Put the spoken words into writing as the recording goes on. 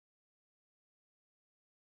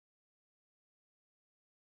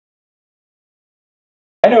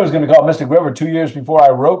I knew it was going to be called Mystic River 2 years before I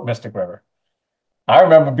wrote Mystic River. I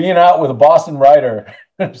remember being out with a Boston writer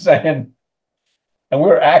saying, and we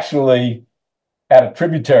were actually at a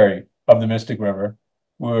tributary of the Mystic River.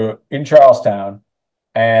 We were in Charlestown,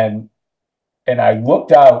 and I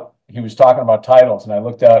looked out. He was talking about titles, and I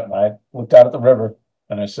looked out at the river,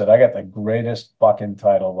 and I said, "I got the greatest fucking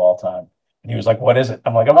title of all time." And he was like, "What is it?"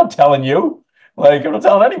 I'm like, "I'm not telling you. Like, I'm not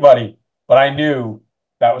telling anybody." But I knew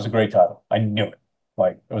that was a great title. I knew it.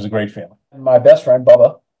 Like, it was a great feeling. My best friend,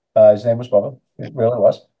 Bubba, his name was Bubba. It really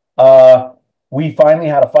was. We finally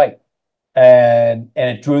had a fight, and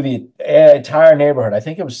it drew the entire neighborhood. I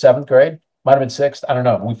think it was seventh grade, might have been sixth. I don't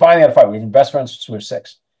know. We finally had a fight. We've been best friends since we were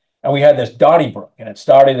six, and we had this Donnybrook, and it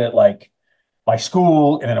started at like my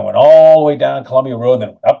school, and then it went all the way down Columbia Road, and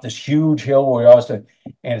then up this huge hill where we always did.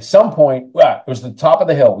 And at some point, it was the top of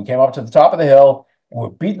the hill. We came up to the top of the hill, and we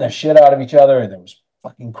were beating the shit out of each other, and there was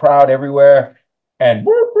fucking crowd everywhere. And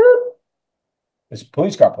whoop, whoop, this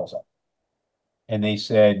police car pulls up, and they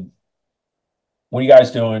said, "What are you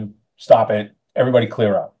guys doing? Stop it. Everybody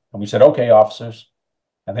clear out." And we said, "Okay, officers."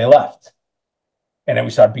 And they left. And then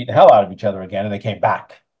we started beating the hell out of each other again, and they came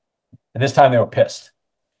back. And this time they were pissed.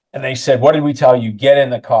 And they said, "What did we tell you? Get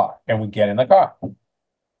in the car." And we get in the car.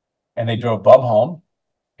 And they drove Bub home,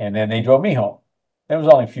 and then they drove me home. It was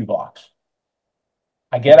only a few blocks.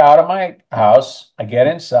 I get out of my house. I get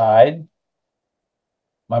inside.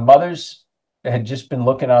 My mother's had just been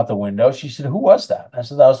looking out the window. She said, "Who was that?" I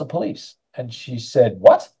said, "That was the police." And she said,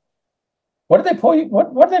 "What? What did they pull you?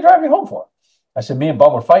 What did they drive you home for?" I said, "Me and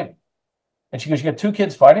Bub were fighting." And she goes, "You got two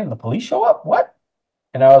kids fighting and the police show up? What?"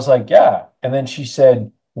 And I was like, "Yeah." And then she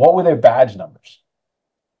said, "What were their badge numbers?"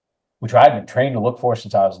 Which I had been trained to look for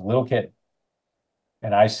since I was a little kid.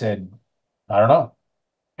 And I said, "I don't know."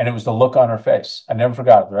 And it was the look on her face. I never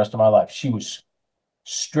forgot it the rest of my life. She was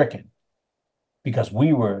stricken because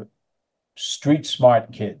we were street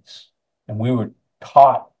smart kids, and we were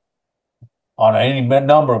taught on any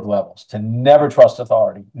number of levels to never trust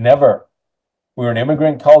authority. Never. We're an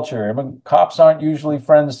immigrant culture. Cops aren't usually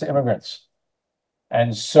friends to immigrants.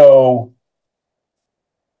 And so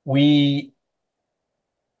we,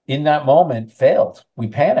 in that moment, failed. We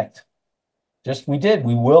panicked. We did.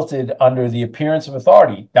 We wilted under the appearance of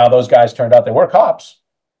authority. Now, those guys turned out they were cops.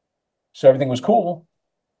 So everything was cool.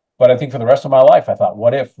 But I think for the rest of my life, I thought,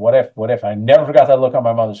 what if, what if, what if? I never forgot that look on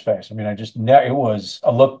my mother's face. I mean, it was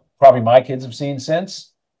a look probably my kids have seen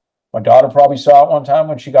since. My daughter probably saw it one time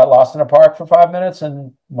when she got lost in a park for 5 minutes.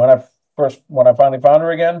 And when I finally found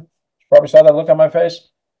her again, she probably saw that look on my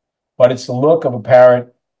face. But it's the look of a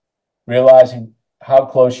parent realizing how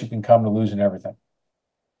close you can come to losing everything.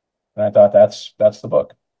 And I thought that's the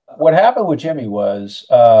book. What happened with Jimmy was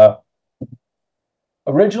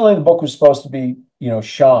originally the book was supposed to be,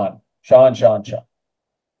 Sean.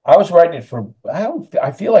 I was writing it for,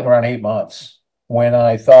 I feel like around 8 months when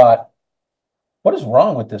I thought, what is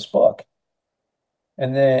wrong with this book?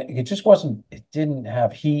 And then it didn't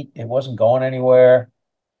have heat. It wasn't going anywhere.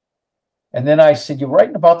 And then I said, "You're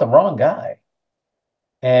writing about the wrong guy.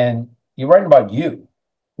 And you're writing about you,"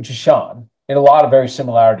 which is Sean. It had a lot of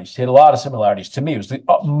similarities. He had a lot of similarities to me. It was the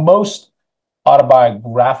most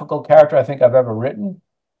autobiographical character I think I've ever written.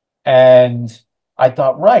 And I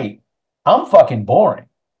thought, right, I'm fucking boring.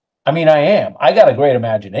 I mean, I am. I got a great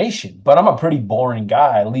imagination, but I'm a pretty boring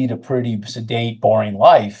guy. I lead a pretty sedate, boring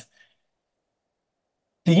life.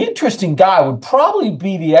 The interesting guy would probably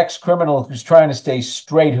be the ex-criminal who's trying to stay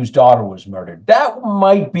straight, whose daughter was murdered. That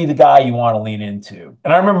might be the guy you want to lean into.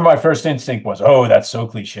 And I remember my first instinct was, "Oh, that's so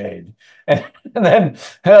cliched." And then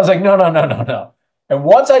I was like, no, no, no, no, no. And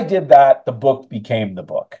once I did that, the book became the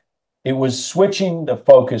book. It was switching the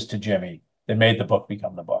focus to Jimmy that made the book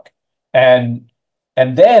become the book. And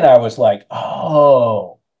then I was like,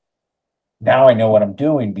 oh, now I know what I'm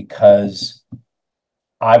doing because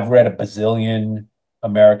I've read a bazillion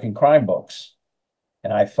American crime books.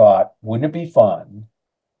 And I thought, wouldn't it be fun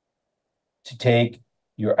to take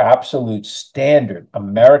your absolute standard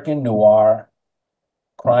American noir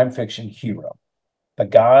crime fiction hero, the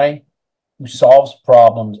guy who solves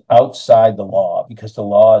problems outside the law because the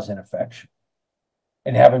law is ineffectual,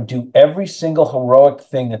 and have him do every single heroic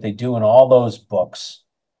thing that they do in all those books,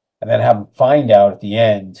 and then have him find out at the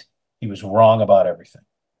end he was wrong about everything.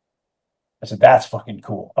 I said, that's fucking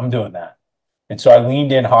cool. I'm doing that. And so I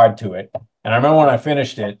leaned in hard to it. And I remember when I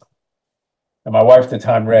finished it, and my wife at the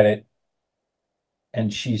time read it,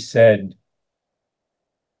 and she said,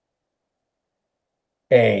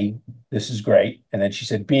 A, this is great. And then she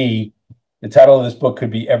said, B, the title of this book could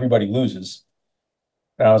be Everybody Loses.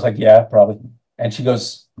 And I was like, yeah, probably. And she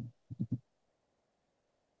goes,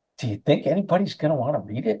 do you think anybody's going to want to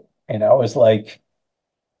read it? And I was like,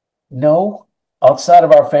 no, outside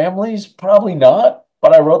of our families, probably not.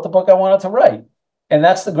 But I wrote the book I wanted to write. And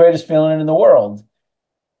that's the greatest feeling in the world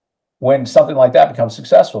when something like that becomes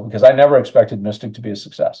successful, because I never expected Mystic to be a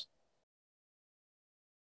success.